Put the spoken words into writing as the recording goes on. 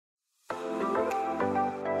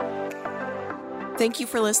Thank you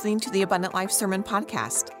for listening to the Abundant Life Sermon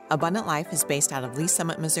Podcast. Abundant Life is based out of Lee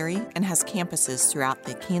Summit, Missouri, and has campuses throughout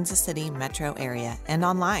the Kansas City metro area and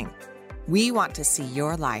online. We want to see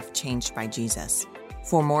your life changed by Jesus.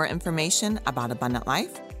 For more information about Abundant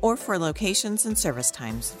Life or for locations and service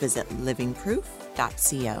times, visit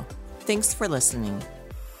livingproof.co. Thanks for listening.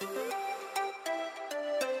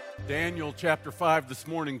 Daniel chapter 5 this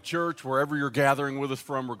morning, church, wherever you're gathering with us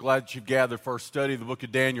from, we're glad that you've gathered for our study of the book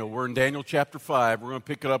of Daniel. We're in Daniel chapter 5. We're going to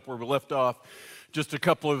pick it up where we left off just a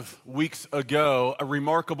couple of weeks ago. A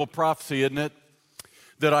remarkable prophecy, isn't it,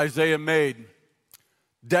 that Isaiah made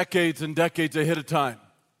decades and decades ahead of time.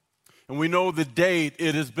 And we know the date.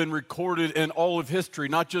 It has been recorded in all of history,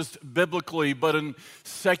 not just biblically, but in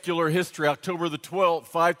secular history. October the 12th,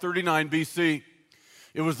 539 BC.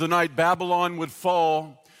 It was the night Babylon would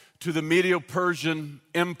fall to the Medo-Persian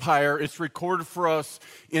Empire. It's recorded for us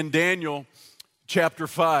in Daniel chapter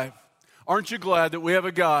 5. Aren't you glad that we have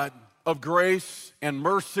a God of grace and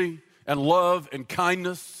mercy and love and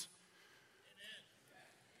kindness?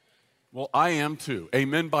 Well, I am too.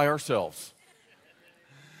 Amen by ourselves.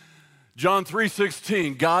 John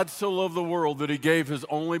 3:16, God so loved the world that he gave his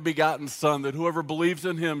only begotten Son, that whoever believes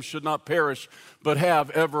in him should not perish, but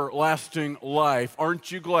have everlasting life.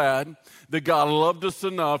 Aren't you glad that God loved us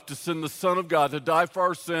enough to send the Son of God to die for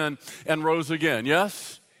our sin and rose again?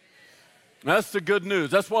 Yes? That's the good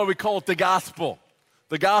news. That's why we call it the gospel.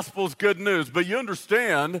 The gospel is good news. But you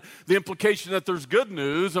understand the implication that there's good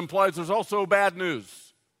news implies there's also bad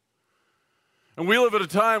news. And we live at a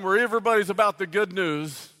time where everybody's about the good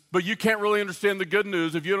news, but you can't really understand the good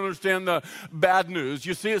news if you don't understand the bad news.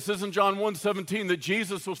 You see, it says in John 1:17 that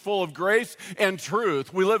Jesus was full of grace and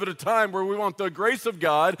truth. We live at a time where we want the grace of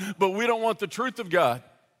God, but we don't want the truth of God.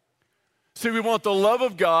 See, we want the love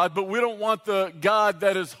of God, but we don't want the God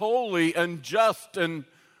that is holy and just and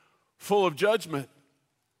full of judgment.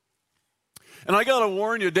 And I got to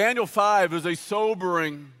warn you, Daniel 5 is a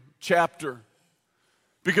sobering chapter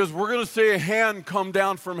because we're going to see a hand come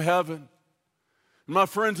down from heaven. My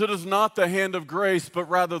friends, it is not the hand of grace, but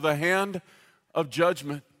rather the hand of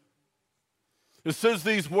judgment. It says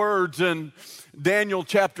these words in Daniel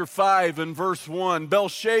chapter 5 and verse 1.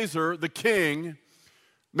 Belshazzar, the king,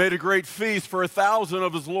 made a great feast for 1,000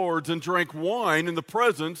 of his lords and drank wine in the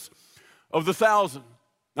presence of the 1,000.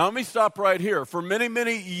 Now let me stop right here. For many,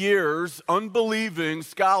 many years, unbelieving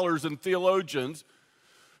scholars and theologians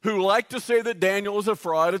who like to say that Daniel is a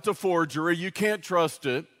fraud, it's a forgery, you can't trust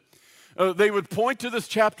it, they would point to this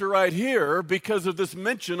chapter right here because of this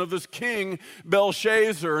mention of this king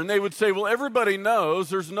Belshazzar. And they would say, well, everybody knows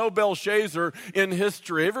there's no Belshazzar in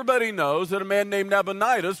history. Everybody knows that a man named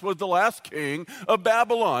Nabonidus was the last king of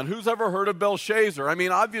Babylon. Who's ever heard of Belshazzar? I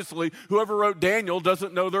mean, obviously, whoever wrote Daniel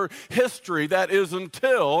doesn't know their history. That is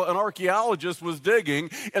until an archaeologist was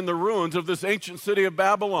digging in the ruins of this ancient city of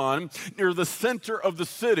Babylon. Near the center of the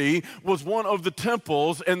city was one of the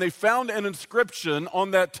temples, and they found an inscription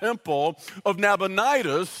on that temple of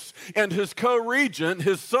Nabonidus and his co-regent,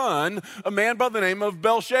 his son, a man by the name of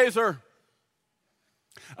Belshazzar.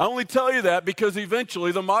 I only tell you that because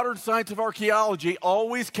eventually the modern science of archaeology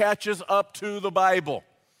always catches up to the Bible.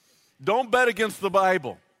 Don't bet against the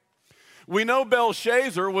Bible. We know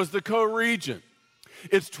Belshazzar was the co-regent.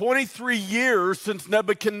 It's 23 years since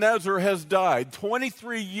Nebuchadnezzar has died.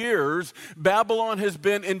 23 years Babylon has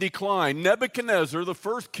been in decline. Nebuchadnezzar, the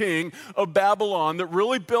first king of Babylon that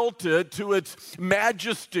really built it to its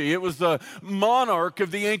majesty. It was the monarch of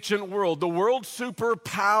the ancient world, the world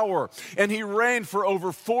superpower. And he reigned for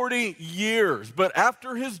over 40 years. But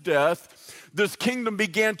after his death, this kingdom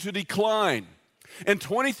began to decline. And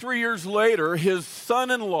 23 years later, his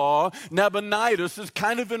son-in-law, Nabonidus, is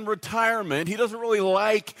kind of in retirement. He doesn't really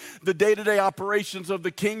like the day-to-day operations of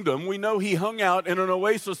the kingdom. We know he hung out in an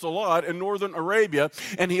oasis a lot in northern Arabia,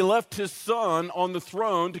 and he left his son on the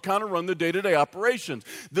throne to kind of run the day-to-day operations.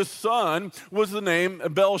 The son was the name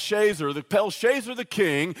Belshazzar. Belshazzar the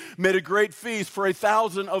king made a great feast for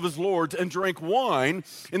 1,000 of his lords and drank wine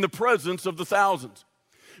in the presence of the thousands.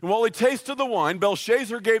 And while he tasted the wine,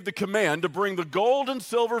 Belshazzar gave the command to bring the gold and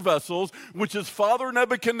silver vessels which his father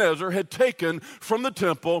Nebuchadnezzar had taken from the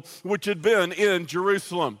temple which had been in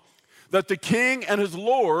Jerusalem, that the king and his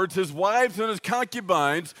lords, his wives and his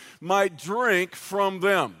concubines might drink from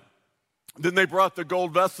them. Then they brought the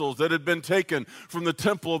gold vessels that had been taken from the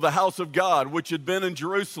temple of the house of God, which had been in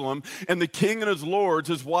Jerusalem, and the king and his lords,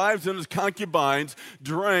 his wives and his concubines,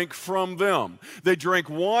 drank from them. They drank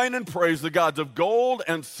wine and praised the gods of gold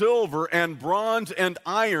and silver and bronze and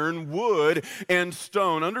iron, wood and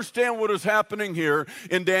stone. Understand what is happening here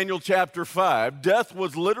in Daniel chapter 5. Death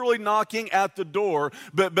was literally knocking at the door,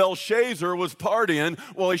 but Belshazzar was partying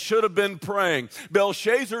while he should have been praying.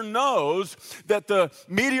 Belshazzar knows that the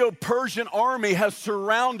Medo-Persian army has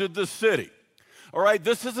surrounded the city. All right,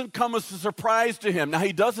 this hasn't come as a surprise to him. Now,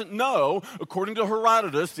 he doesn't know, according to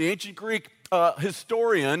Herodotus, the ancient Greek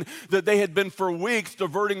historian, that they had been for weeks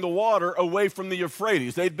diverting the water away from the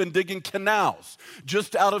Euphrates. They'd been digging canals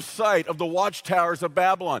just out of sight of the watchtowers of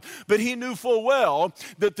Babylon. But he knew full well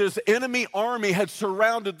that this enemy army had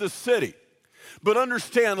surrounded the city. But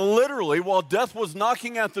understand, literally, while death was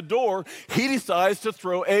knocking at the door, he decides to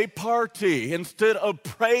throw a party. Instead of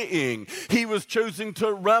praying, he was choosing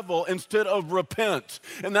to revel instead of repent.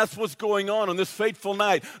 And that's what's going on this fateful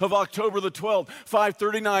night of October the 12th,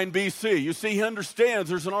 539 BC. You see, he understands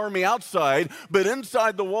there's an army outside, but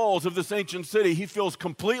inside the walls of this ancient city, he feels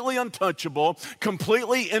completely untouchable,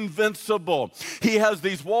 completely invincible. He has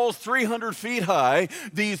these walls 300 feet high,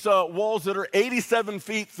 these walls that are 87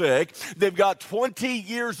 feet thick. They've got 20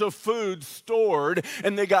 years of food stored,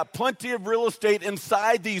 and they got plenty of real estate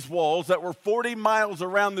inside these walls that were 40 miles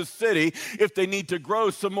around the city if they need to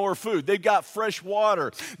grow some more food. They've got fresh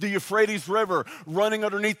water, the Euphrates River running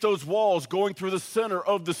underneath those walls, going through the center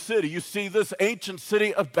of the city. You see, this ancient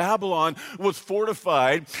city of Babylon was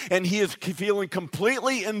fortified, and he is feeling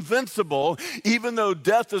completely invincible, even though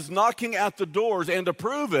death is knocking at the doors. And to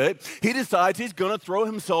prove it, he decides he's going to throw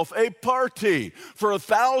himself a party for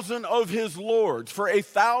 1,000 of his lords, for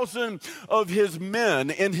 1,000 of his men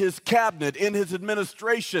in his cabinet, in his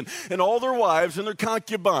administration, and all their wives and their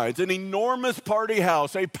concubines. An enormous party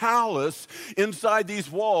house, a palace inside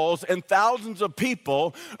these walls, and thousands of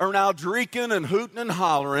people are now drinking and hooting and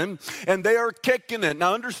hollering, and they are kicking it.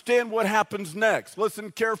 Now understand what happens next.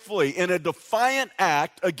 Listen carefully. In a defiant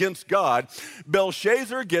act against God,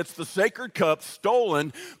 Belshazzar gets the sacred cup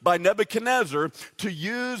stolen by Nebuchadnezzar to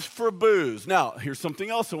use for booze. Now, here's something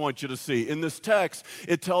else I want you to see. In this text,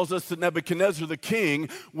 it tells us that Nebuchadnezzar the king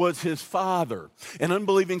was his father. And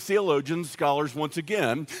unbelieving theologians, scholars, once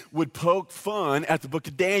again, would poke fun at the book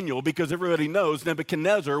of Daniel because everybody knows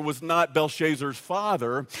Nebuchadnezzar was not Belshazzar's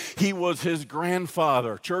father. He was his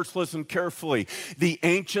grandfather. Church, listen carefully. The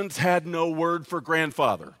ancients had no word for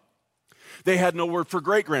grandfather. They had no word for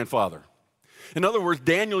great-grandfather. In other words,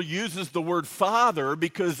 Daniel uses the word father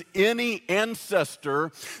because any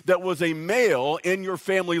ancestor that was a male in your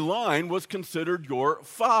family line was considered your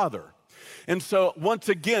father. And so, once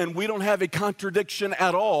again, we don't have a contradiction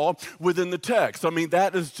at all within the text. I mean,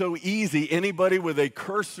 that is so easy. Anybody with a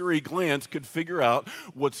cursory glance could figure out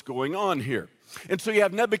what's going on here. And so you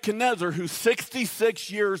have Nebuchadnezzar, who 66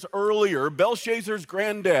 years earlier, Belshazzar's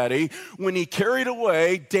granddaddy, when he carried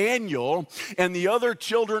away Daniel and the other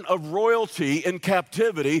children of royalty in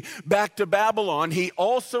captivity back to Babylon, he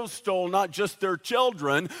also stole not just their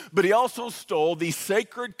children, but he also stole the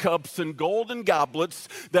sacred cups and golden goblets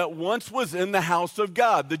that once was in the house of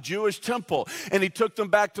God, the Jewish temple. And he took them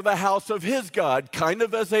back to the house of his God, kind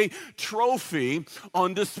of as a trophy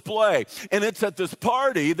on display. And it's at this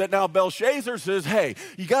party that now Belshazzar says, hey,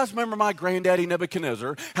 you guys remember my granddaddy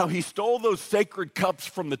Nebuchadnezzar, how he stole those sacred cups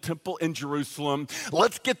from the temple in Jerusalem?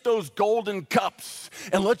 Let's get those golden cups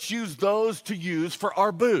and let's use those to use for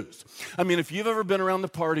our booze. I mean, if you've ever been around the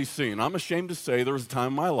party scene, I'm ashamed to say there was a time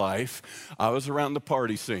in my life I was around the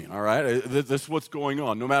party scene, all right? This is what's going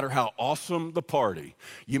on. No matter how awesome the party,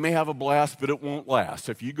 you may have a blast, but it won't last.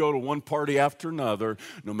 If you go to one party after another,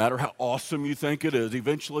 no matter how awesome you think it is,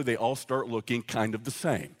 eventually they all start looking kind of the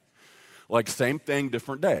same. Like same thing,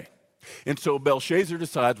 different day. And so Belshazzar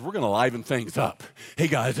decides we're going to liven things up. Hey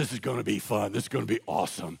guys, this is going to be fun. This is going to be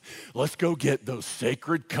awesome. Let's go get those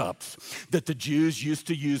sacred cups that the Jews used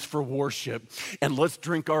to use for worship, and let's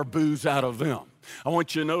drink our booze out of them. I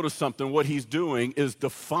want you to notice something. What he's doing is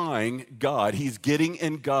defying God. He's getting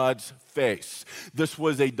in God's face. This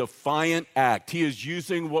was a defiant act. He is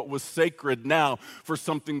using what was sacred now for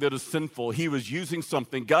something that is sinful. He was using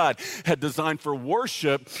something God had designed for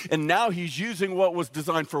worship, and now he's using what was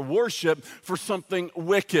designed for worship for something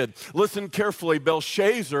wicked. Listen carefully.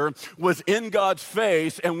 Belshazzar was in God's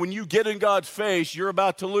face, and when you get in God's face, you're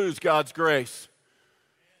about to lose God's grace.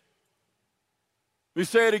 Let me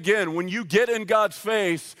say it again. When you get in God's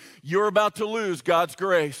face, you're about to lose God's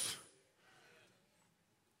grace.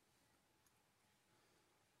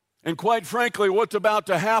 And quite frankly, what's about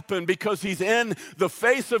to happen, because he's in the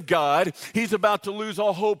face of God, he's about to lose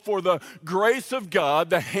all hope, for the grace of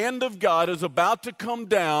God, the hand of God is about to come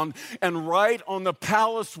down and write on the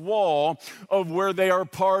palace wall of where they are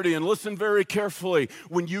partying. Listen very carefully.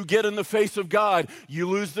 When you get in the face of God, you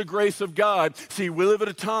lose the grace of God. See, we live at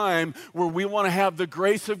a time where we want to have the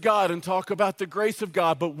grace of God and talk about the grace of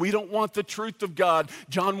God, but we don't want the truth of God.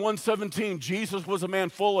 John 1:17, Jesus was a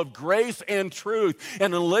man full of grace and truth,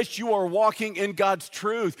 and unless you are walking in God's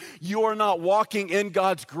truth, you are not walking in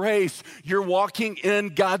God's grace. You're walking in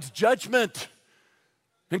God's judgment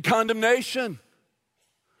and condemnation.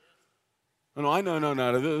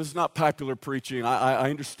 No, this is not popular preaching. I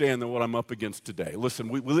understand that what I'm up against today. Listen,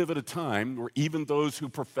 we live at a time where even those who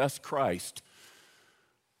profess Christ,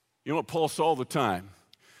 you know what Paul saw all the time?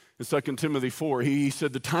 In 2 Timothy 4, he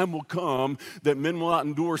said, the time will come that men will not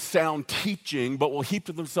endure sound teaching, but will heap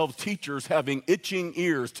to themselves teachers having itching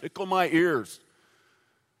ears. Tickle my ears.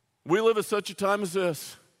 We live at such a time as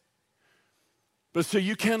this. But so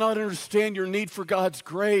you cannot understand your need for God's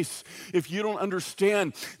grace if you don't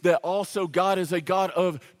understand that also God is a God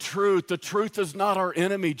of truth. The truth is not our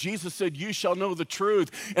enemy. Jesus said, you shall know the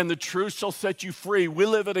truth, and the truth shall set you free. We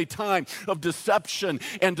live at a time of deception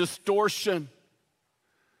and distortion.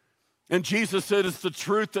 And Jesus said it's the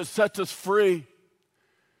truth that sets us free.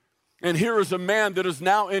 And here is a man that is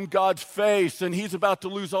now in God's face, and he's about to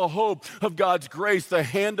lose all hope of God's grace. The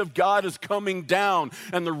hand of God is coming down,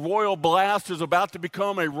 and the royal blast is about to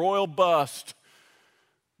become a royal bust.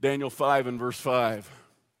 Daniel 5 and verse 5.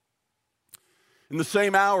 In the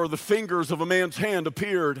same hour, the fingers of a man's hand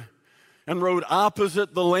appeared and wrote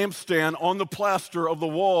opposite the lampstand on the plaster of the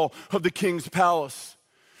wall of the king's palace.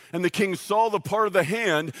 And the king saw the part of the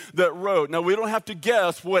hand that wrote. Now, we don't have to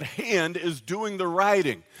guess what hand is doing the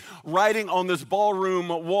writing. Writing on this ballroom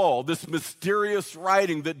wall, this mysterious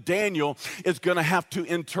writing that Daniel is going to have to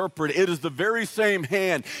interpret. It is the very same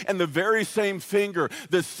hand and the very same finger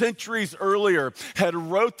that centuries earlier had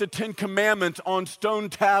wrote the Ten Commandments on stone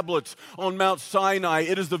tablets on Mount Sinai.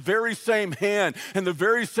 It is the very same hand and the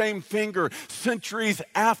very same finger centuries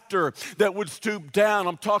after that would stoop down.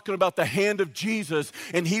 I'm talking about the hand of Jesus,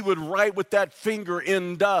 and he would write with that finger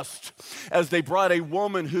in dust as they brought a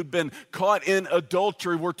woman who'd been caught in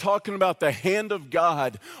adultery. We're talking about the hand of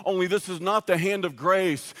God, only this is not the hand of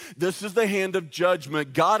grace. This is the hand of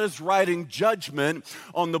judgment. God is writing judgment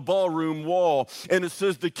on the ballroom wall. And it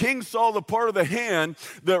says, the king saw the part of the hand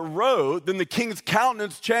that wrote, then the king's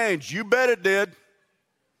countenance changed. You bet it did.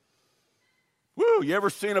 Woo, you ever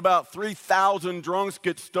seen about 3,000 drunks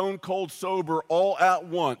get stone cold sober all at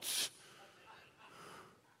once?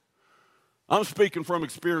 I'm speaking from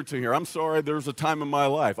experience here. I'm sorry, there was a time in my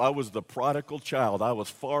life. I was the prodigal child. I was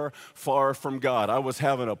far, far from God. I was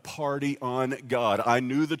having a party on God. I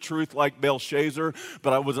knew the truth like Belshazzar,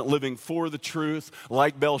 but I wasn't living for the truth.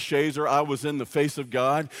 Like Belshazzar, I was in the face of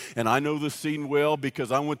God, and I know this scene well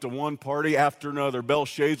because I went to one party after another.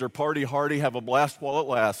 Belshazzar, party hardy, have a blast while it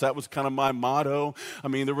lasts. That was kind of my motto. I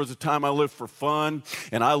mean, there was a time I lived for fun,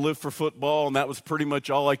 and I lived for football, and that was pretty much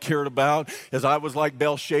all I cared about, as I was like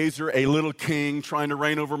Belshazzar, a little king trying to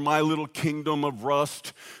reign over my little kingdom of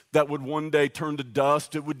rust that would one day turn to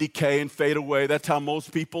dust. It would decay and fade away. That's how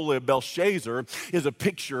most people live. Belshazzar is a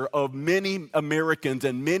picture of many Americans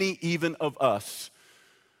and many even of us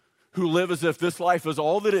who live as if this life is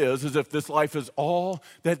all that is, as if this life is all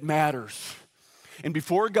that matters. And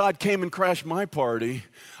before God came and crashed my party,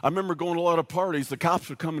 I remember going to a lot of parties. The cops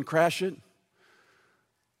would come and crash it.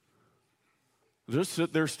 Just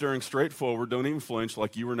sit there staring straight forward, don't even flinch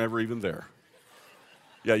like you were never even there.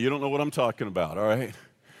 Yeah, you don't know what I'm talking about, all right?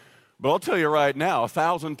 But I'll tell you right now,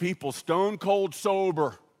 1,000 people stone cold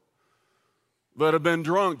sober that have been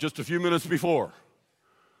drunk just a few minutes before.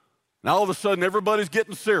 Now all of a sudden everybody's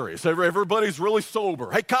getting serious. Everybody's really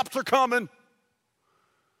sober. Hey, cops are coming.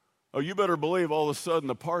 Oh, you better believe all of a sudden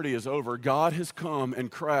the party is over. God has come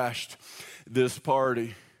and crashed this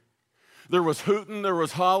party. There was hooting, there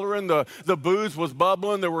was hollering, the booze was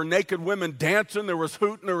bubbling, there were naked women dancing, there was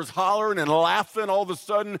hooting, there was hollering and laughing. All of a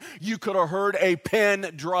sudden, you could have heard a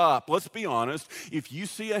pin drop. Let's be honest, if you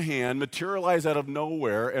see a hand materialize out of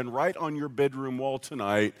nowhere and right on your bedroom wall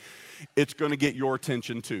tonight, it's going to get your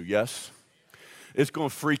attention too, yes? It's going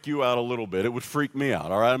to freak you out a little bit. It would freak me out,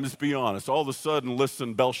 all right? I'm just being honest. All of a sudden,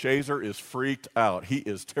 listen, Belshazzar is freaked out. He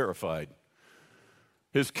is terrified.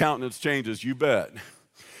 His countenance changes, you bet.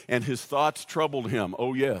 And his thoughts troubled him,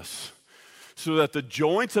 oh yes, so that the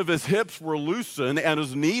joints of his hips were loosened and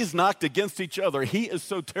his knees knocked against each other. He is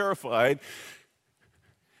so terrified.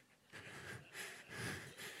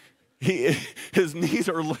 His knees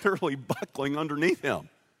are literally buckling underneath him.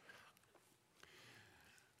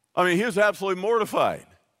 I mean, he was absolutely mortified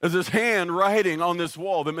as his hand writing on this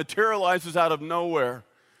wall that materializes out of nowhere.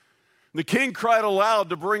 The king cried aloud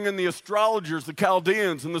to bring in the astrologers, the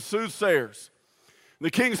Chaldeans, and the soothsayers. The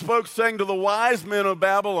king spoke, saying to the wise men of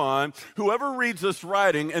Babylon, whoever reads this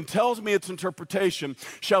writing and tells me its interpretation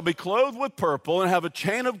shall be clothed with purple and have a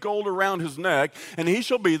chain of gold around his neck, and he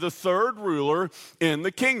shall be the third ruler in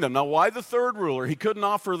the kingdom. Now, why the third ruler? He couldn't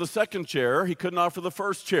offer the second chair. He couldn't offer the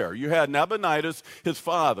first chair. You had Nabonidus, his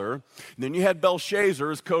father, and then you had Belshazzar,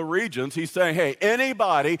 his co-regents. He's saying, hey,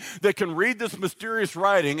 anybody that can read this mysterious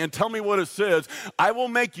writing and tell me what it says, I will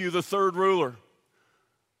make you the third ruler.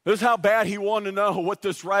 This is how bad he wanted to know what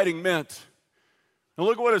this writing meant. And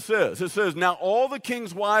look at what it says. It says, now all the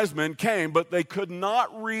king's wise men came, but they could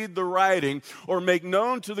not read the writing or make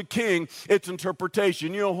known to the king its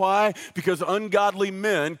interpretation. You know why? Because ungodly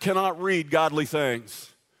men cannot read godly things.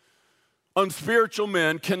 Unspiritual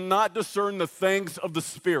men cannot discern the things of the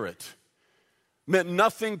Spirit. Meant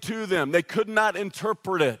nothing to them. They could not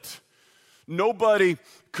interpret it. Nobody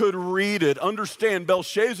could read it. Understand,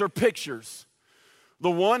 Belshazzar pictures the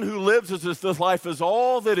one who lives as if this life is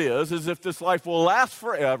all that is, as if this life will last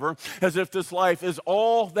forever, as if this life is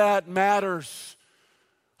all that matters.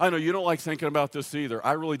 I know you don't like thinking about this either.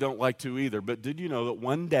 I really don't like to either. But did you know that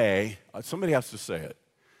one day, somebody has to say it,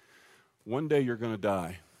 one day you're going to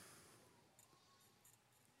die.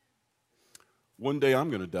 One day I'm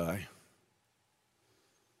going to die.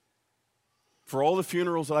 For all the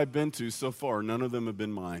funerals I've been to so far, none of them have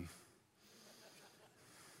been mine.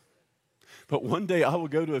 But one day I will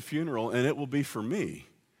go to a funeral and it will be for me.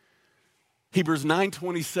 Hebrews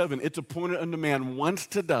 9:27, it's appointed unto man once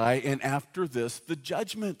to die, and after this, the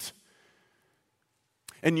judgment.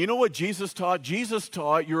 And you know what Jesus taught? Jesus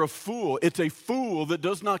taught you're a fool. It's a fool that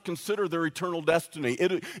does not consider their eternal destiny.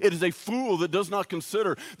 It is a fool that does not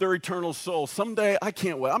consider their eternal soul. Someday, I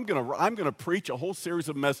can't wait. I'm gonna preach a whole series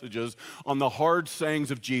of messages on the hard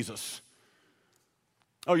sayings of Jesus.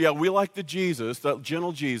 Oh yeah, we like the Jesus, that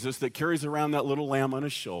gentle Jesus that carries around that little lamb on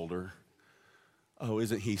his shoulder. Oh,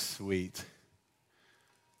 isn't he sweet?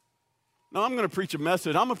 Now I'm going to preach a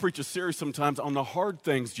message. I'm going to preach a series sometimes on the hard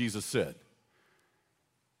things Jesus said.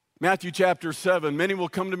 Matthew chapter 7, many will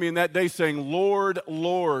come to me in that day saying, Lord,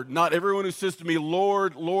 Lord. Not everyone who says to me,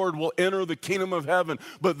 Lord, Lord, will enter the kingdom of heaven,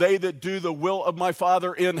 but they that do the will of my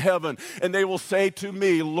Father in heaven. And they will say to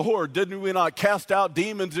me, Lord, didn't we not cast out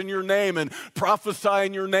demons in your name and prophesy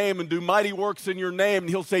in your name and do mighty works in your name? And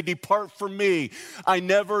he'll say, depart from me. I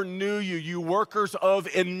never knew you, you workers of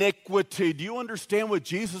iniquity. Do you understand what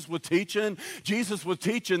Jesus was teaching? Jesus was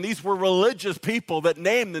teaching these were religious people that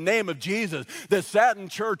named the name of Jesus, that sat in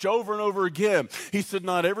church over and over again. He said,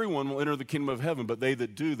 not everyone will enter the kingdom of heaven, but they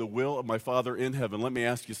that do the will of my Father in heaven. Let me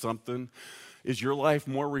ask you something. Is your life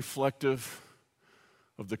more reflective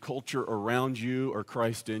of the culture around you or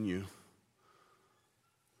Christ in you?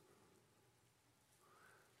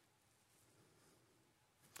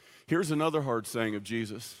 Here's another hard saying of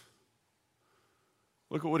Jesus.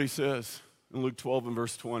 Look at what he says in Luke 12 and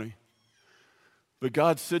verse 20. But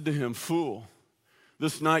God said to him, fool,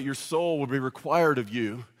 this night your soul will be required of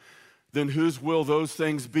you. Then whose will those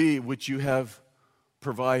things be which you have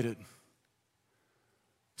provided?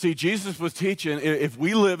 See, Jesus was teaching, if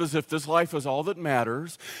we live as if this life is all that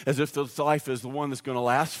matters, as if this life is the one that's going to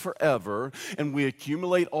last forever, and we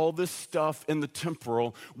accumulate all this stuff in the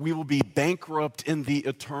temporal, we will be bankrupt in the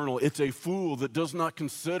eternal. It's a fool that does not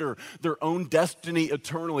consider their own destiny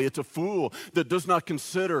eternally. It's a fool that does not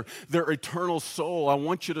consider their eternal soul. I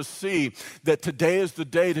want you to see that today is the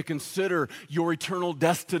day to consider your eternal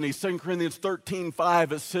destiny. 2 Corinthians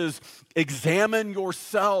 13:5, it says, examine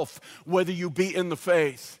yourself whether you be in the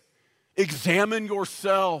faith. Examine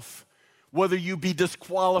yourself whether you be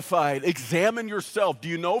disqualified. Examine yourself. Do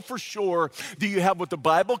you know for sure? Do you have what the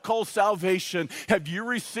Bible calls salvation? Have you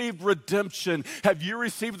received redemption? Have you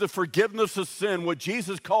received the forgiveness of sin, what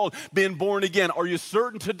Jesus called being born again? Are you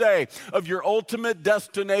certain today of your ultimate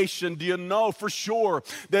destination? Do you know for sure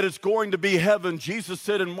that it's going to be heaven? Jesus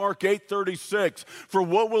said in Mark 8:36, for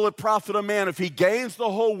what will it profit a man if he gains the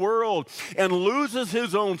whole world and loses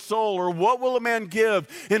his own soul? Or what will a man give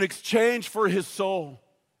in exchange for his soul?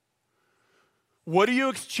 What are you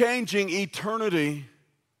exchanging eternity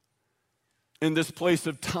in this place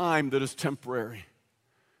of time that is temporary?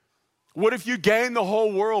 What if you gain the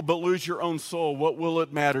whole world but lose your own soul? What will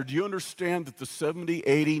it matter? Do you understand that the 70,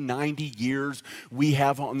 80, 90 years we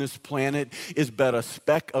have on this planet is but a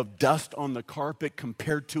speck of dust on the carpet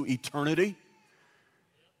compared to eternity?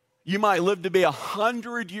 You might live to be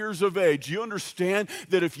 100 years of age. You understand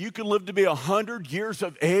that if you can live to be 100 years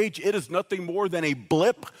of age, it is nothing more than a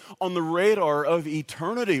blip on the radar of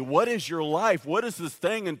eternity. What is your life? What is this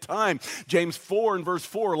thing in time? James 4 and verse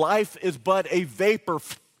 4, life is but a vapor,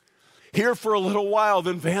 here for a little while,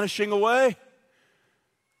 then vanishing away.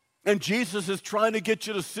 And Jesus is trying to get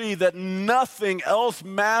you to see that nothing else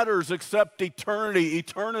matters except eternity.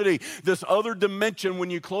 Eternity, this other dimension,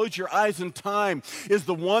 when you close your eyes in time, is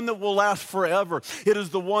the one that will last forever. It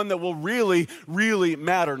is the one that will really, really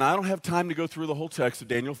matter. Now, I don't have time to go through the whole text of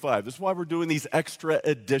Daniel 5. This is why we're doing these extra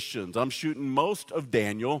editions. I'm shooting most of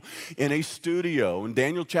Daniel in a studio, and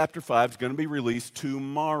Daniel chapter 5 is going to be released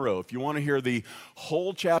tomorrow. If you want to hear the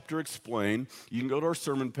whole chapter explained, you can go to our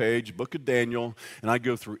sermon page, Book of Daniel, and I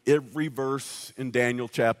go through every verse in Daniel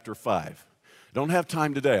chapter 5. I don't have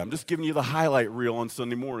time today. I'm just giving you the highlight reel on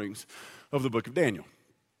Sunday mornings of the book of Daniel.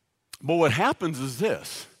 But what happens is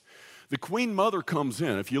this. The queen mother comes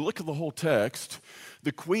in. If you look at the whole text,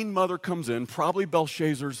 the queen mother comes in, probably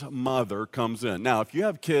Belshazzar's mother comes in. Now, if you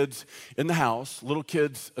have kids in the house, little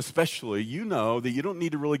kids especially, you know that you don't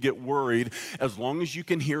need to really get worried as long as you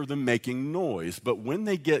can hear them making noise. But when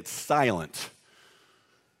they get silent,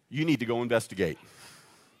 you need to go investigate.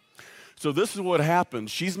 So this is what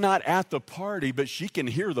happens. She's not at the party, but she can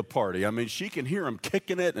hear the party. I mean, she can hear them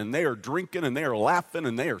kicking it, and they are drinking, and they are laughing,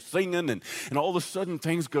 and they are singing, and all of a sudden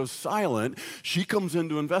things go silent. She comes in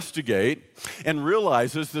to investigate and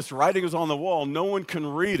realizes this writing is on the wall. No one can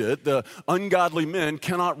read it. The ungodly men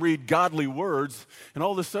cannot read godly words. And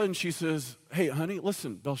all of a sudden she says, hey, honey,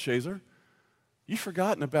 listen, Belshazzar, you've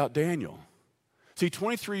forgotten about Daniel. See,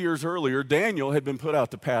 23 years earlier, Daniel had been put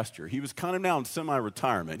out to pasture. He was kind of now in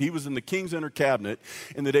semi-retirement. He was in the king's inner cabinet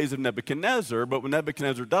in the days of Nebuchadnezzar, but when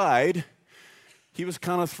Nebuchadnezzar died, he was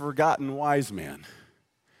kind of a forgotten wise man.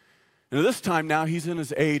 And at this time now, he's in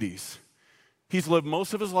his 80s. He's lived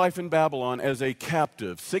most of his life in Babylon as a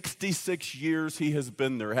captive. 66 years he has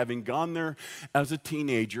been there, having gone there as a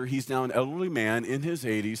teenager. He's now an elderly man in his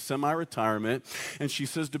 80s, semi-retirement. And she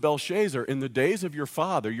says to Belshazzar, in the days of your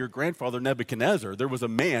father, your grandfather Nebuchadnezzar, there was a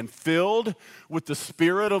man filled with the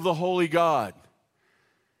Spirit of the Holy God.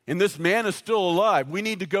 And this man is still alive. We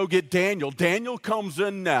need to go get Daniel. Daniel comes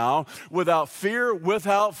in now without fear,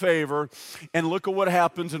 without favor. And look at what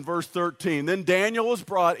happens in verse 13. Then Daniel was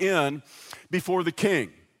brought in before the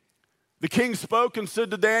king. The king spoke and said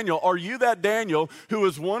to Daniel, are you that Daniel who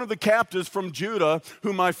is one of the captives from Judah,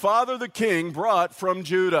 whom my father the king brought from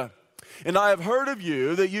Judah? And I have heard of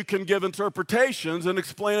you that you can give interpretations and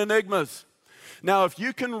explain enigmas. Now, if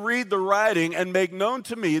you can read the writing and make known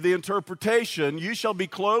to me the interpretation, you shall be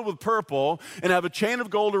clothed with purple and have a chain of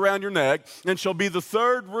gold around your neck and shall be the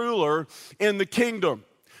third ruler in the kingdom.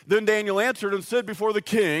 Then Daniel answered and said before the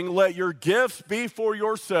king, let your gifts be for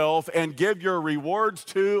yourself and give your rewards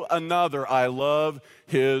to another. I love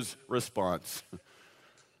his response.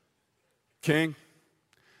 King,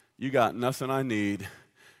 you got nothing I need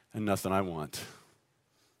and nothing I want.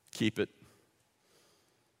 Keep it.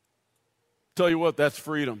 Tell you what, that's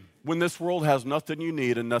freedom. When this world has nothing you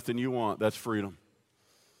need and nothing you want, that's freedom.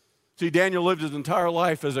 See, Daniel lived his entire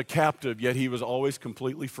life as a captive, yet he was always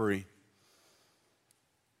completely free.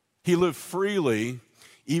 He lived freely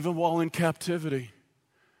even while in captivity.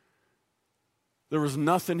 There was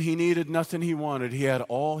nothing he needed, nothing he wanted. He had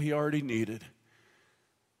all he already needed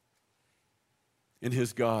in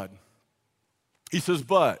his God. He says,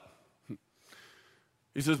 but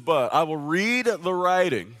I will read the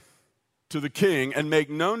writing to the king and make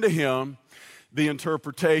known to him the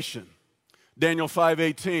interpretation. Daniel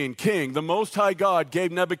 5:18, King, the Most High God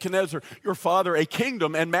gave Nebuchadnezzar, your father, a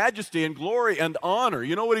kingdom and majesty and glory and honor.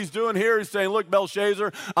 You know what he's doing here? He's saying, look,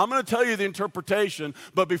 Belshazzar, I'm going to tell you the interpretation,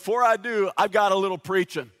 but before I do, I've got a little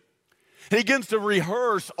preaching. And he begins to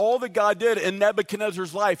rehearse all that God did in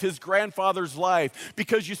Nebuchadnezzar's life, his grandfather's life.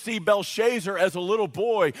 Because you see, Belshazzar, as a little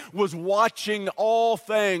boy, was watching all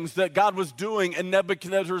things that God was doing in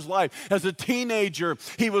Nebuchadnezzar's life. As a teenager,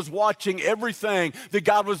 he was watching everything that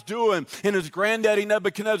God was doing in his granddaddy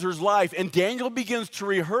Nebuchadnezzar's life. And Daniel begins to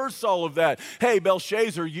rehearse all of that. Hey,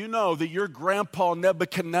 Belshazzar, you know that your grandpa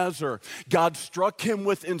Nebuchadnezzar, God struck him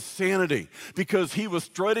with insanity because he was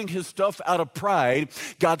strutting his stuff out of pride.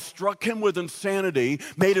 God struck him him with insanity,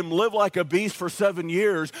 made him live like a beast for 7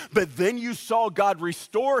 years, but then you saw God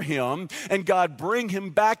restore him and God bring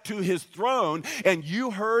him back to his throne, and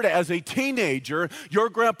you heard as a teenager your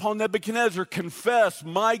grandpa Nebuchadnezzar confess,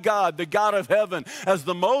 my God, the God of heaven, as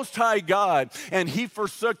the Most High God, and he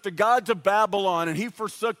forsook the gods of Babylon, and he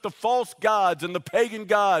forsook the false gods and the pagan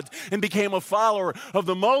gods, and became a follower of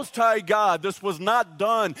the Most High God. This was not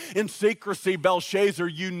done in secrecy, Belshazzar.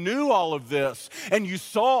 You knew all of this, and you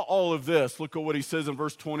saw all of this. Look at what he says in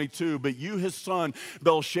verse 22. But you, his son,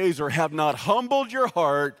 Belshazzar, have not humbled your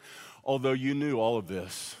heart, although you knew all of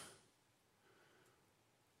this.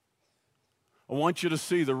 I want you to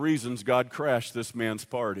see the reasons God crashed this man's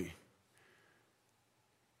party.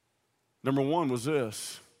 Number one was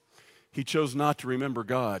this: he chose not to remember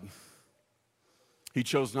God. He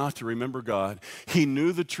chose not to remember God. He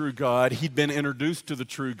knew the true God. He'd been introduced to the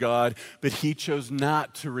true God, but he chose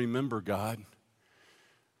not to remember God.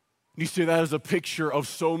 You see, that is a picture of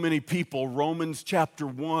so many people. Romans chapter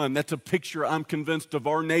 1, that's a picture, I'm convinced, of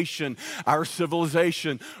our nation, our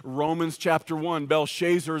civilization. Romans chapter 1,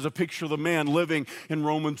 Belshazzar is a picture of the man living in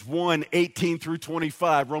Romans 1, 18 through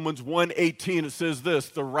 25. Romans 1, 18, it says this: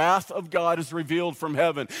 the wrath of God is revealed from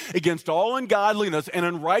heaven against all ungodliness and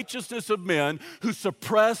unrighteousness of men who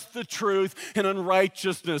suppress the truth in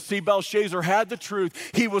unrighteousness. See, Belshazzar had the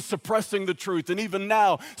truth. He was suppressing the truth. And even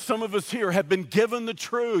now, some of us here have been given the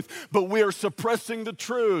truth, but we are suppressing the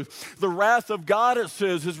truth. The wrath of God, it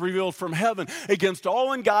says, is revealed from heaven against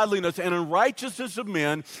all ungodliness and unrighteousness of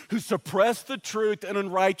men who suppress the truth and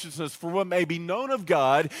unrighteousness. For what may be known of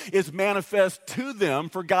God is manifest to them,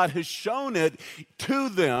 for God has shown it to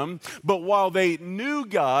them. But while they knew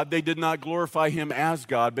God, they did not glorify him as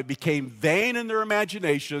God, but became vain in their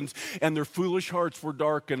imaginations, and their foolish hearts were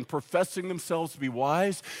darkened. Professing themselves to be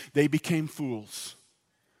wise, they became fools,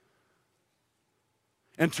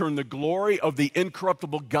 and turned the glory of the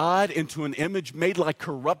incorruptible God into an image made like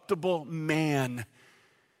corruptible man,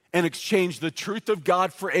 and exchanged the truth of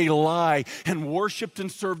God for a lie, and worshiped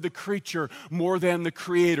and served the creature more than the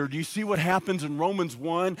Creator. Do you see what happens in Romans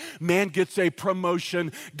 1? Man gets a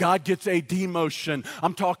promotion, God gets a demotion.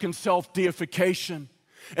 I'm talking self-deification.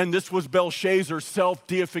 And this was Belshazzar's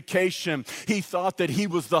self-deification. He thought that he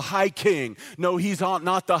was the high king. No, he's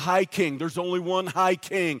not the high king. There's only one high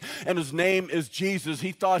king, and his name is Jesus.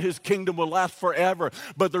 He thought his kingdom would last forever,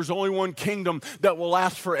 but there's only one kingdom that will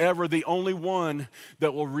last forever, the only one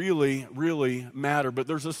that will really, really matter. But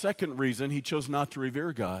there's a second reason he chose not to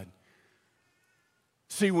revere God.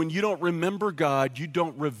 See, when you don't remember God, you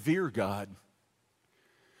don't revere God.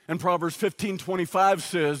 And Proverbs 15:25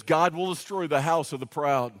 says, God will destroy the house of the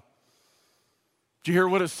proud. Do you hear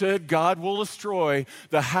what it said? God will destroy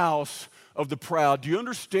the house of the proud. Do you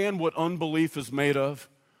understand what unbelief is made of?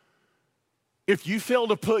 If you fail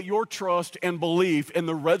to put your trust and belief in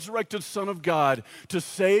the resurrected Son of God to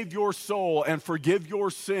save your soul and forgive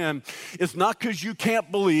your sin, it's not because you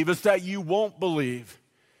can't believe, it's that you won't believe.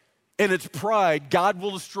 And it's pride. God will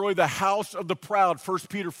destroy the house of the proud. 1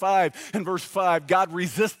 Peter 5 and verse 5. God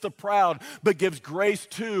resists the proud, but gives grace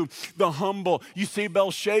to the humble. You see,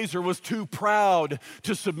 Belshazzar was too proud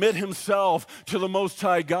to submit himself to the Most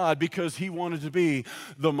High God because he wanted to be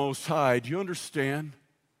the Most High. Do you understand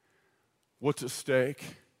what's at stake?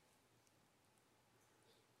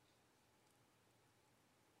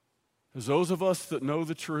 As those of us that know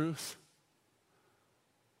the truth,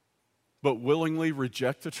 but willingly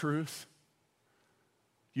reject the truth.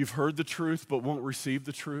 You've heard the truth, but won't receive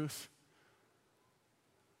the truth.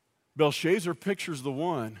 Belshazzar pictures the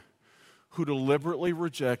one who deliberately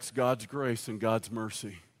rejects God's grace and God's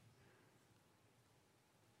mercy.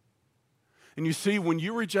 And you see, when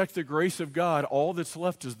you reject the grace of God, all that's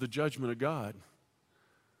left is the judgment of God.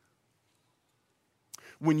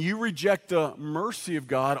 When you reject the mercy of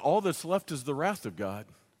God, all that's left is the wrath of God.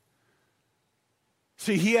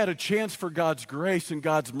 See, he had a chance for God's grace and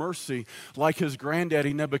God's mercy like his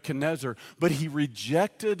granddaddy Nebuchadnezzar, but he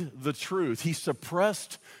rejected the truth. He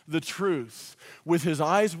suppressed the truth with his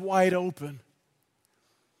eyes wide open.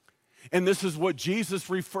 And this is what Jesus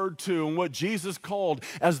referred to and what Jesus called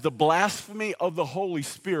as the blasphemy of the Holy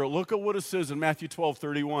Spirit. Look at what it says in Matthew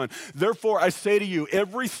 12:31. Therefore, I say to you,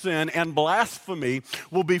 every sin and blasphemy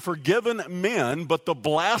will be forgiven men, but the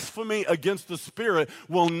blasphemy against the Spirit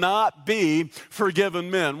will not be forgiven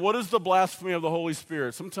men. What is the blasphemy of the Holy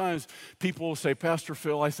Spirit? Sometimes people will say, Pastor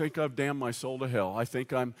Phil, I think I've damned my soul to hell. I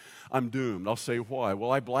think I'm doomed. I'll say, why?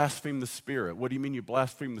 Well, I blaspheme the Spirit. What do you mean you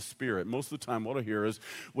blaspheme the Spirit? Most of the time what I hear is,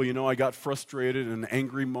 well, you know, I got frustrated in an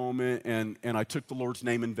angry moment and I took the Lord's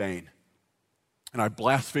name in vain. And I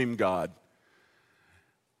blasphemed God.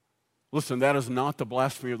 Listen, that is not the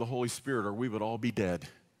blasphemy of the Holy Spirit, or we would all be dead.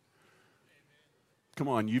 Come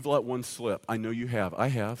on, you've let one slip. I know you have. I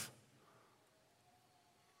have.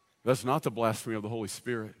 That's not the blasphemy of the Holy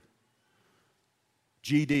Spirit.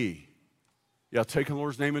 GD. Yeah, taking the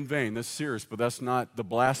Lord's name in vain. That's serious, but that's not the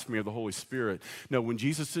blasphemy of the Holy Spirit. No, when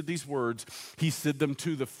Jesus said these words, he said them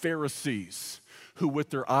to the Pharisees, who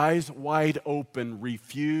with their eyes wide open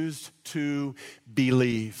refused to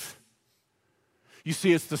believe. You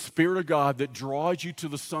see, it's the Spirit of God that draws you to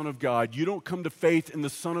the Son of God. You don't come to faith in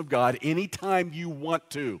the Son of God anytime you want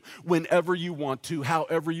to, whenever you want to,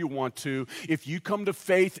 however you want to. If you come to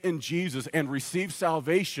faith in Jesus and receive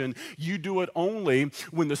salvation, you do it only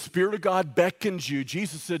when the Spirit of God beckons you.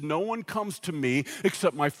 Jesus said, no one comes to me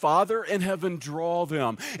except my Father in heaven draw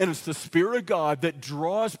them. And it's the Spirit of God that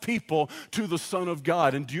draws people to the Son of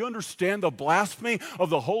God. And do you understand the blasphemy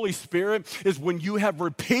of the Holy Spirit is when you have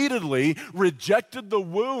repeatedly rejected the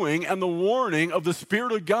wooing and the warning of the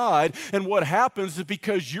Spirit of God, and what happens is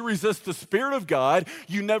because you resist the Spirit of God,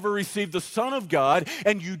 you never receive the Son of God,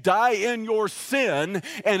 and you die in your sin,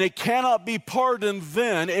 and it cannot be pardoned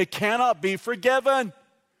then, it cannot be forgiven.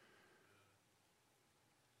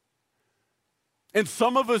 And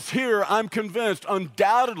some of us here, I'm convinced,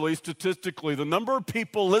 undoubtedly, statistically, the number of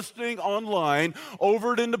people listening online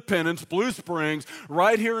over at Independence, Blue Springs,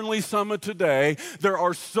 right here in Lee Summit today, there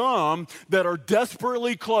are some that are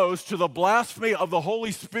desperately close to the blasphemy of the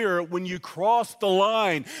Holy Spirit when you cross the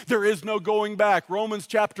line. There is no going back. Romans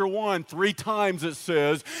chapter 1, 3 times it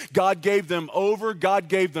says, God gave them over, God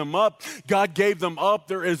gave them up, God gave them up.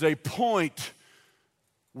 There is a point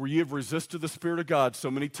where you have resisted the Spirit of God so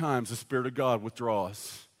many times, the Spirit of God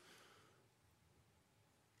withdraws.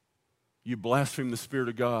 You blaspheme the Spirit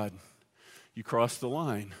of God, you cross the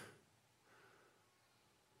line.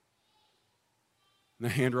 And the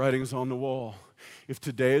handwriting is on the wall. If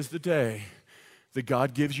today is the day that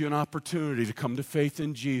God gives you an opportunity to come to faith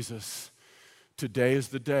in Jesus, today is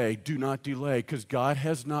the day. Do not delay, because God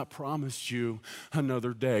has not promised you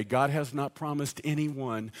another day. God has not promised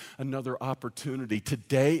anyone another opportunity.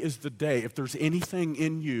 Today is the day. If there's anything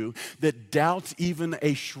in you that doubts even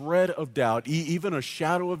a shred of doubt, even a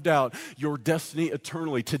shadow of doubt, your destiny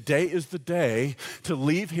eternally, today is the day to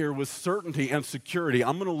leave here with certainty and security.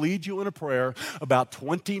 I'm going to lead you in a prayer about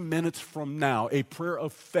 20 minutes from now, a prayer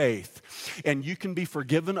of faith. And you can be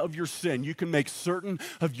forgiven of your sin. You can make certain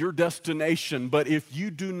of your destination. But if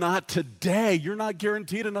you do not today, you're not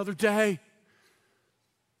guaranteed another day.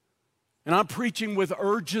 And I'm preaching with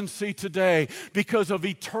urgency today because of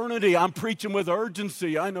eternity. I'm preaching with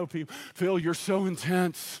urgency. I know people, Phil, you're so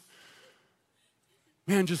intense.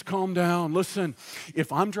 Man, just calm down. Listen,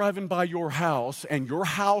 if I'm driving by your house and your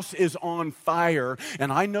house is on fire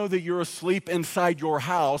and I know that you're asleep inside your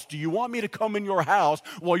house, do you want me to come in your house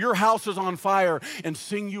while your house is on fire and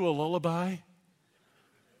sing you a lullaby?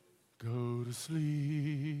 Go to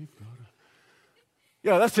sleep.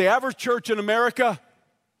 Yeah, that's the average church in America.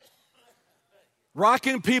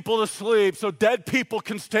 Rocking people to sleep so dead people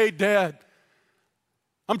can stay dead.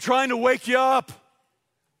 I'm trying to wake you up.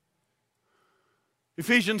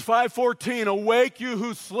 Ephesians 5:14, awake you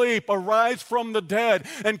who sleep, arise from the dead,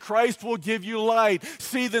 and Christ will give you light.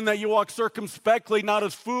 See then that you walk circumspectly, not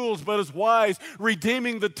as fools, but as wise,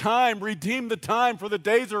 redeeming the time. Redeem the time, for the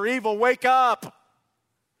days are evil. Wake up.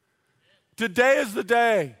 Today is the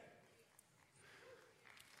day.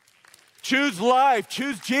 Choose life.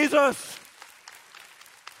 Choose Jesus.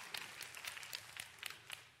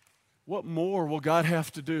 What more will God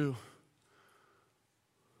have to do?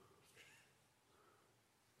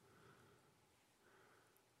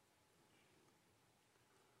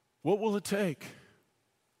 What will it take?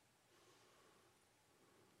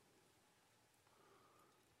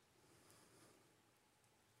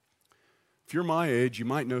 If you're my age, you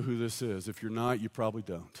might know who this is. If you're not, you probably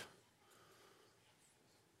don't.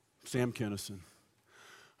 Sam Kinison,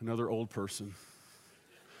 another old person.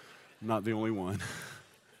 I'm not the only one.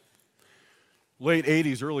 Late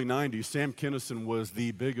 80s, early 90s, Sam Kinison was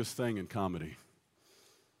the biggest thing in comedy.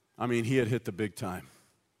 I mean, he had hit the big time.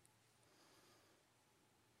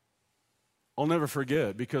 I'll never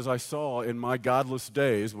forget, because I saw in my godless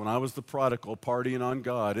days, when I was the prodigal partying on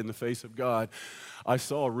God, in the face of God, I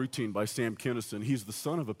saw a routine by Sam Kinison. He's the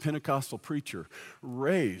son of a Pentecostal preacher,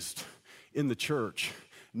 raised in the church,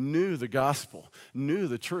 knew the gospel, knew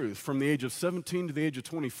the truth. From the age of 17 to the age of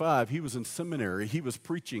 25, he was in seminary. He was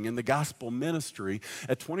preaching in the gospel ministry.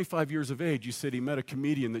 At 25 years of age, you said he met a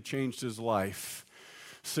comedian that changed his life.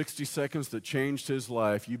 60 seconds that changed his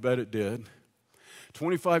life. You bet it did.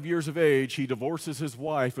 25 years of age, he divorces his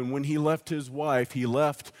wife, and when he left his wife, he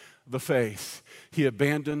left the faith. He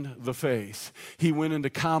abandoned the faith. He went into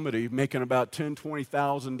comedy, making about $10,000,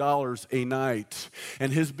 $20,000 a night.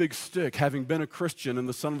 And his big stick, having been a Christian and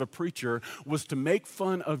the son of a preacher, was to make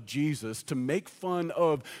fun of Jesus, to make fun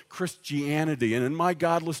of Christianity. And in my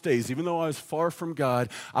godless days, even though I was far from God,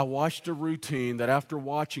 I watched a routine that after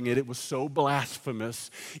watching it, it was so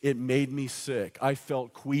blasphemous, it made me sick. I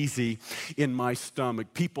felt queasy in my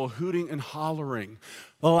stomach. People hooting and hollering,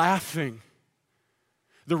 laughing.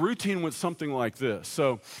 The routine went something like this.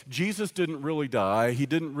 So Jesus didn't really die. He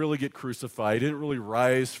didn't really get crucified. He didn't really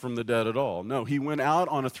rise from the dead at all. No, he went out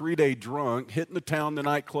on a 3-day drunk, hitting the town, the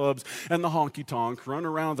nightclubs, and the honky-tonk, running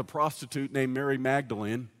around with a prostitute named Mary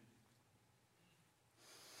Magdalene.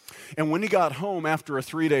 And when he got home after a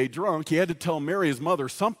 3-day drunk, he had to tell Mary, his mother,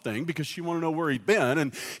 something because she wanted to know where he'd been.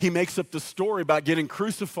 And he makes up the story about getting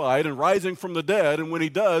crucified and rising from the dead. And when he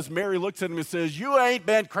does, Mary looks at him and says, "You ain't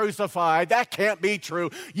been crucified. That can't be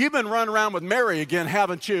true. You've been running around with Mary again,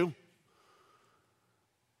 haven't you?"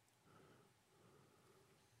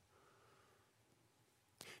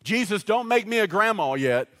 Jesus, don't make me a grandma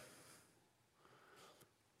yet.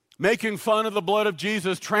 Making fun of the blood of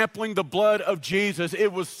Jesus, trampling the blood of Jesus.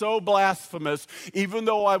 It was so blasphemous. Even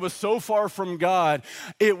though I was so far from God,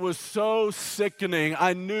 it was so sickening.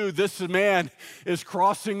 I knew this man is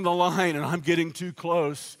crossing the line and I'm getting too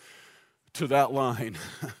close to that line.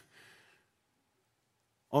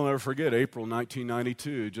 I'll never forget April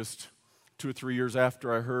 1992, just 2 or 3 years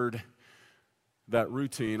after I heard that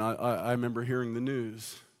routine, I remember hearing the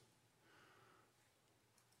news.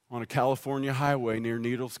 On a California highway near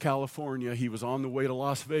Needles, California. He was on the way to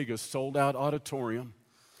Las Vegas, sold-out auditorium.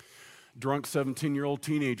 Drunk 17-year-old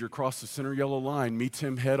teenager crossed the center yellow line, meets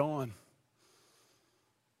him head on.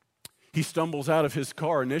 He stumbles out of his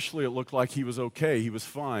car. Initially, it looked like he was okay. He was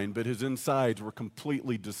fine, but his insides were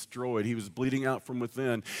completely destroyed. He was bleeding out from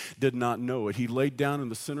within, did not know it. He laid down in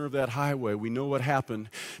the center of that highway. We know what happened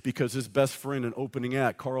because his best friend and opening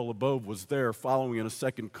act, Carl LeBove, was there following in a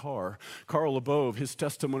second car. Carl LeBove, his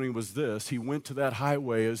testimony was this. He went to that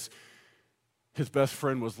highway as his best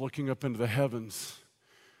friend was looking up into the heavens,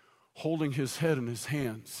 holding his head in his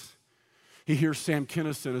hands. He hears Sam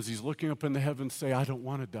Kinison as he's looking up in the heavens say, "I don't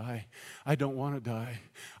want to die. I don't want to die.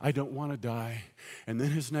 I don't want to die." And then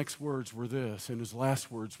his next words were this, and his last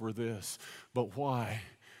words were this: "But why?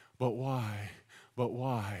 But why? But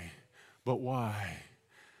why? But why?"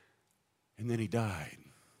 And then he died.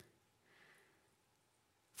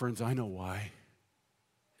 Friends, I know why.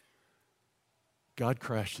 God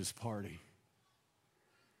crashed his party.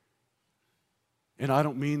 And I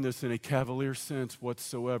don't mean this in a cavalier sense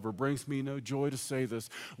whatsoever. Brings me no joy to say this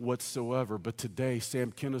whatsoever. But today,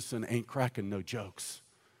 Sam Kinison ain't cracking no jokes.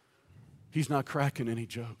 He's not cracking any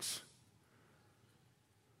jokes.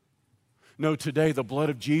 No, today the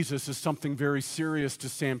blood of Jesus is something very serious to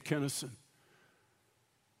Sam Kinison.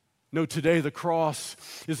 No, today the cross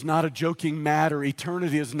is not a joking matter.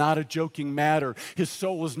 Eternity is not a joking matter. His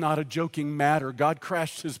soul is not a joking matter. God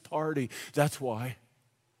crashed his party. That's why.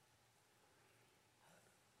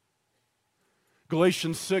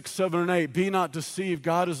 Galatians 6, 7, and 8, "Be not deceived,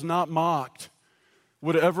 God is not mocked.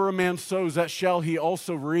 Whatever a man sows, that shall he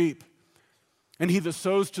also reap. And he that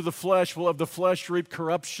sows to the flesh will of the flesh reap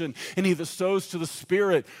corruption, and he that sows to the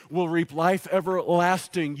Spirit will reap life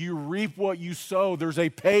everlasting." You reap what you sow. There's a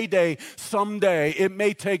payday someday. It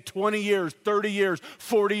may take 20 years, 30 years,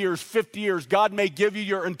 40 years, 50 years. God may give you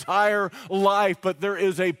your entire life, but there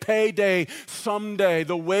is a payday someday.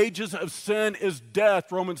 The wages of sin is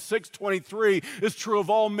death. Romans 6:23 is true of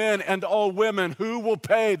all men and all women. Who will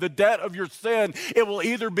pay the debt of your sin? It will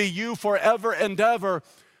either be you forever and ever,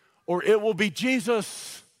 or it will be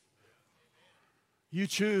Jesus. You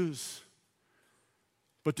choose.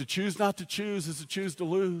 But to choose not to choose is to choose to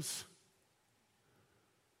lose.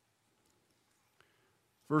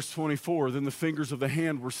 Verse 24, "Then the fingers of the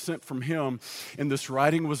hand were sent from him, and this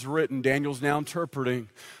writing was written." Daniel's now interpreting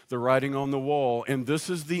the writing on the wall. "And this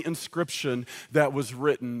is the inscription that was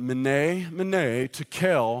written, Mene, Mene,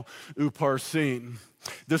 Tekel, Uparsin."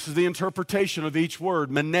 This is the interpretation of each word,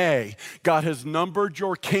 Mene. God has numbered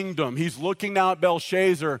your kingdom. He's looking now at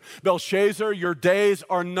Belshazzar. Belshazzar, your days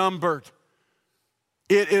are numbered.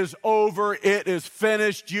 It is over. It is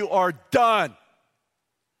finished. You are done.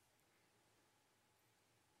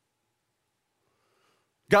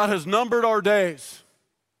 God has numbered our days.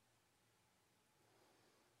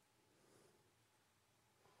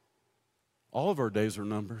 All of our days are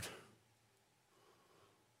numbered.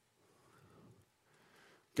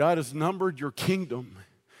 God has numbered your kingdom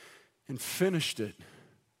and finished it.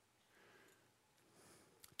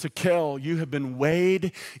 Tekel, you have been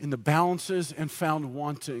weighed in the balances and found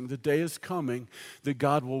wanting. The day is coming that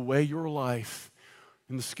God will weigh your life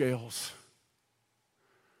in the scales.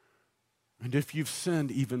 And if you've sinned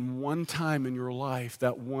even one time in your life,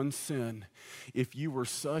 that one sin, if you were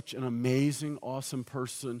such an amazing, awesome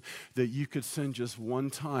person that you could sin just one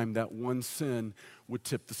time, that one sin would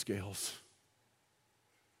tip the scales.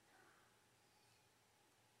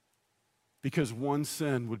 Because one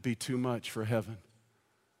sin would be too much for heaven.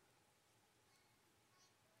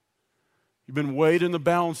 You've been weighed in the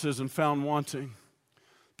balances and found wanting.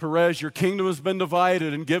 Perez, your kingdom has been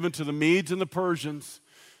divided and given to the Medes and the Persians,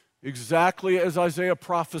 exactly as Isaiah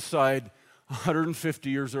prophesied 150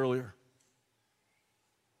 years earlier.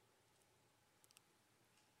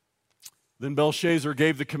 Then Belshazzar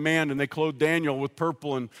gave the command, and they clothed Daniel with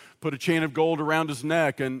purple and put a chain of gold around his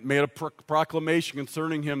neck and made a proclamation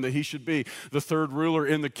concerning him that he should be the third ruler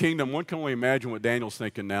in the kingdom. One can only imagine what Daniel's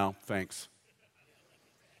thinking now. Thanks.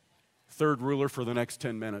 Third ruler for the next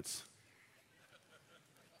 10 minutes.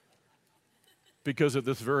 Because at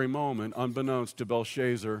this very moment, unbeknownst to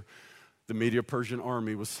Belshazzar, the Medo-Persian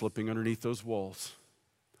army was slipping underneath those walls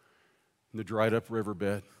in the dried up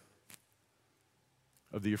riverbed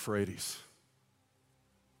of the Euphrates.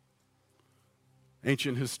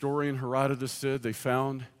 Ancient historian Herodotus said they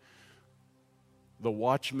found the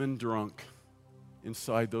watchmen drunk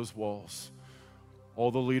inside those walls,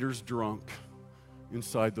 all the leaders drunk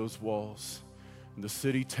inside those walls, and the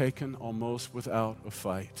city taken almost without a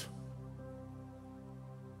fight.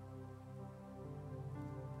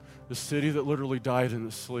 The city that literally died in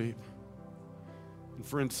its sleep. And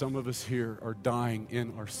friends, some of us here are dying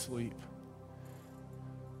in our sleep.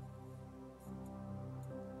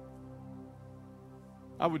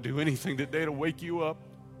 I would do anything today to wake you up.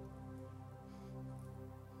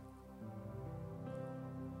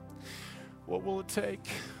 What will it take?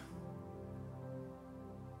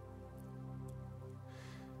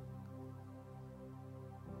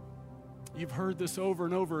 You've heard this over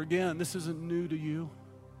and over again. This isn't new to you.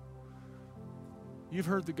 You've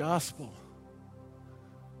heard the gospel.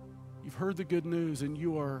 You've heard the good news, and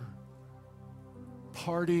you are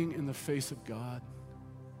partying in the face of God.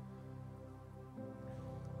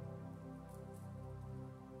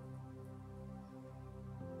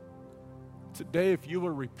 Today, if you will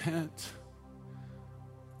repent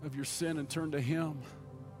of your sin and turn to Him,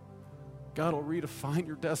 God will redefine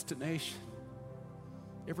your destination.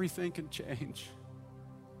 Everything can change.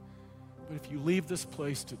 But if you leave this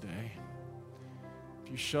place today,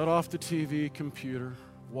 if you shut off the TV, computer,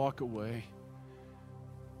 walk away,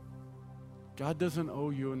 God doesn't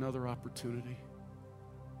owe you another opportunity.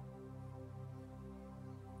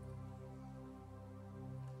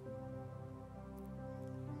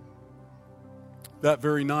 That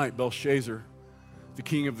very night, Belshazzar, the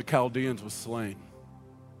king of the Chaldeans, was slain.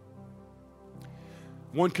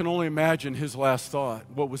 One can only imagine his last thought.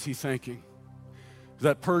 What was he thinking?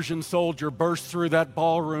 That Persian soldier burst through that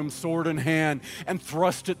ballroom, sword in hand, and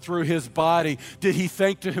thrust it through his body. Did he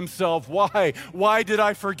think to himself, why? Why did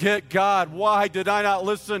I forget God? Why did I not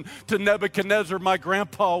listen to Nebuchadnezzar, my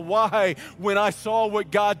grandpa? Why, when I saw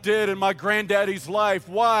what God did in my granddaddy's life,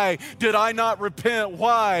 why did I not repent?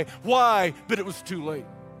 Why? But it was too late.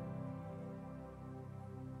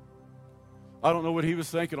 I don't know what he was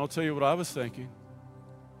thinking. I'll tell you what I was thinking.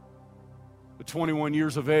 At 21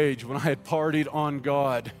 years of age, when I had partied on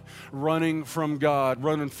God, running from God,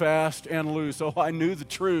 running fast and loose. Oh, I knew the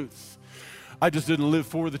truth. I just didn't live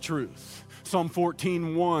for the truth. Psalm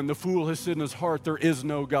 14:1, the fool has said in his heart, there is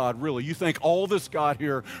no God. Really, you think all this got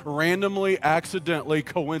here randomly, accidentally,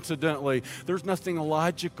 coincidentally. There's nothing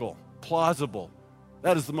logical, plausible.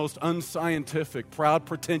 That is the most unscientific, proud,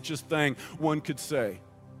 pretentious thing one could say.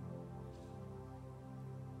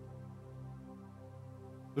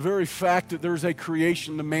 The very fact that there's a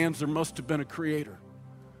creation demands there must have been a creator.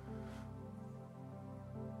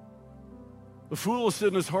 The fool has said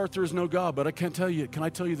in his heart there is no God, but can I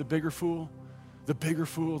tell you the bigger fool? The bigger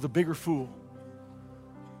fool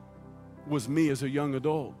was me as a young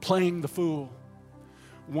adult, playing the fool.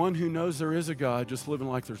 One who knows there is a God, just living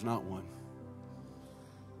like there's not one.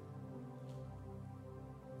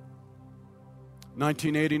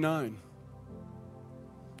 1989.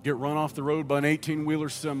 Get run off the road by an 18-wheeler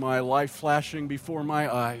semi, life flashing before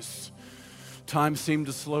my eyes. Time seemed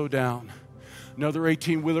to slow down. Another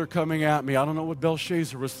 18-wheeler coming at me. I don't know what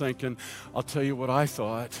Belshazzar was thinking. I'll tell you what I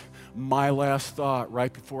thought. My last thought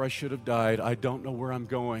right before I should have died. I don't know where I'm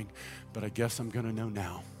going, but I guess I'm going to know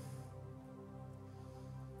now.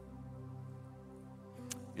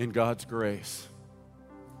 In God's grace,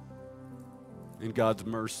 in God's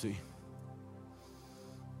mercy,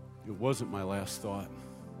 It wasn't my last thought.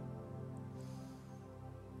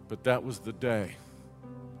 But that was the day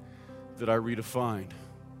that I redefined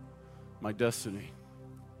my destiny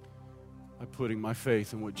by putting my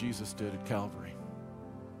faith in what Jesus did at Calvary.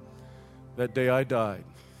 That day I died,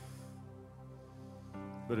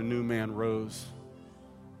 but a new man rose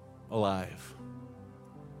alive.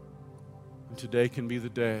 And today can be the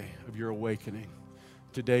day of your awakening.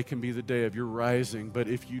 Today can be the day of your rising. But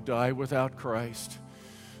if you die without Christ,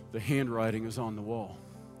 the handwriting is on the wall.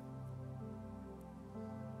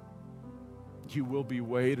 You will be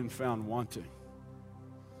weighed and found wanting.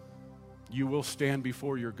 You will stand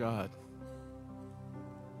before your God.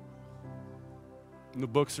 And the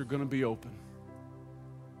books are going to be open.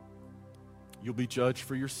 You'll be judged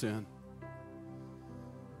for your sin.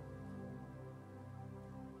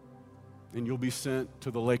 And you'll be sent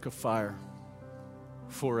to the lake of fire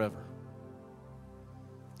forever.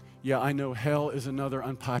 Yeah, I know hell is another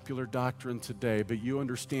unpopular doctrine today, but you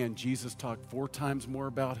understand Jesus talked 4 times more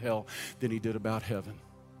about hell than he did about heaven.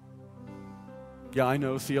 Yeah, I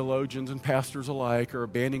know theologians and pastors alike are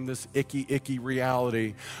abandoning this icky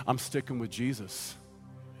reality. I'm sticking with Jesus.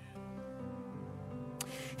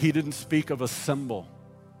 He didn't speak of a symbol.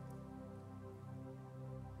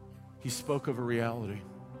 He spoke of a reality.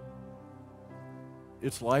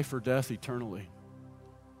 It's life or death eternally.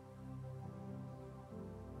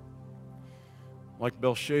 Like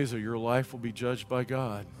Belshazzar, your life will be judged by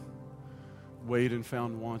God, weighed and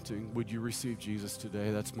found wanting. Would you receive Jesus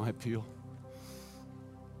today? That's my appeal.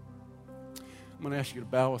 I'm going to ask you to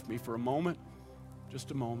bow with me for a moment,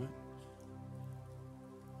 just a moment.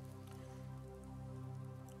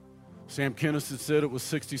 Sam Kinnis had said it was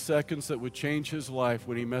 60 seconds that would change his life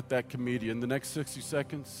when he met that comedian. The next 60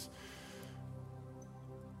 seconds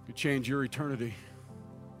could change your eternity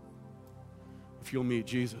if you'll meet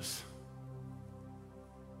Jesus.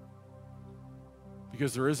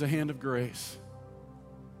 Because there is a hand of grace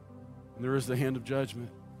and there is the hand of judgment.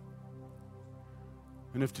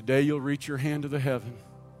 And if today you'll reach your hand to the heaven,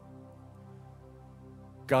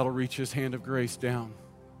 God will reach his hand of grace down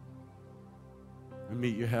and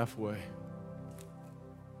meet you halfway.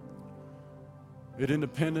 At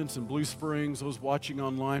Independence and Blue Springs, those watching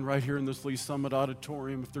online right here in this Lee Summit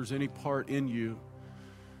Auditorium, if there's any part in you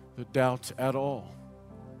that doubts at all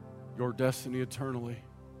your destiny eternally,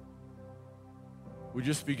 we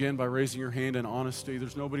just begin by raising your hand in honesty.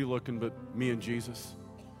 There's nobody looking but me and Jesus.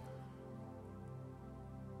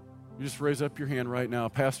 You just raise up your hand right now.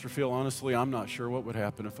 Pastor Phil, honestly, I'm not sure what would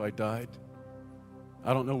happen if I died.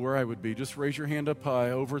 I don't know where I would be. Just raise your hand up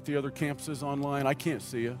high over at the other campuses online. I can't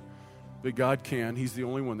see you, but God can. He's the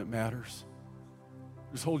only one that matters.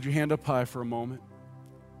 Just hold your hand up high for a moment.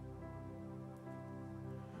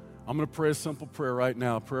 I'm going to pray a simple prayer right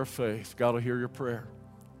now, a prayer of faith. God will hear your prayer.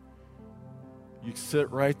 You sit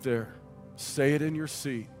right there. Say it in your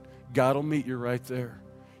seat. God will meet you right there.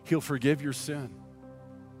 He'll forgive your sin.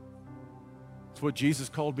 It's what Jesus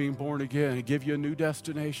called being born again. He'll give you a new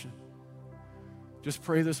destination. Just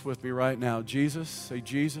pray this with me right now. Jesus, say,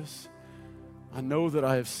 Jesus, I know that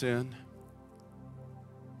I have sinned,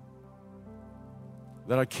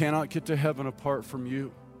 that I cannot get to heaven apart from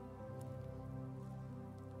you.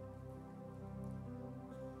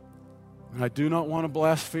 And I do not want to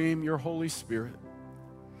blaspheme your Holy Spirit.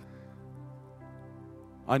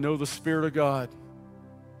 I know the Spirit of God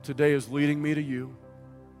today is leading me to you.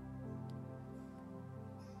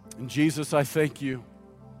 And Jesus, I thank you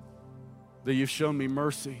that you've shown me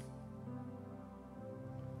mercy.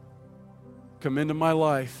 Come into my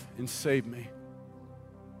life and save me.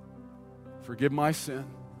 Forgive my sin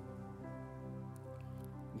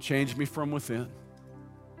and change me from within.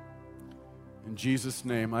 In Jesus'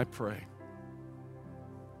 name I pray.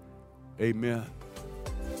 Amen.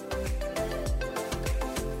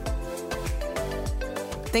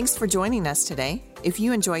 Thanks for joining us today. If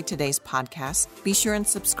you enjoyed today's podcast, be sure and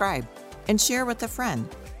subscribe and share with a friend.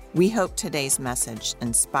 We hope today's message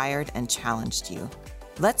inspired and challenged you.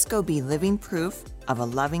 Let's go be living proof of a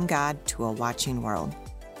loving God to a watching world.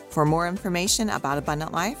 For more information about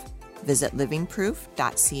Abundant Life, visit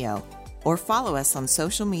livingproof.co or follow us on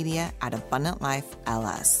social media at Abundant Life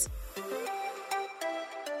LS.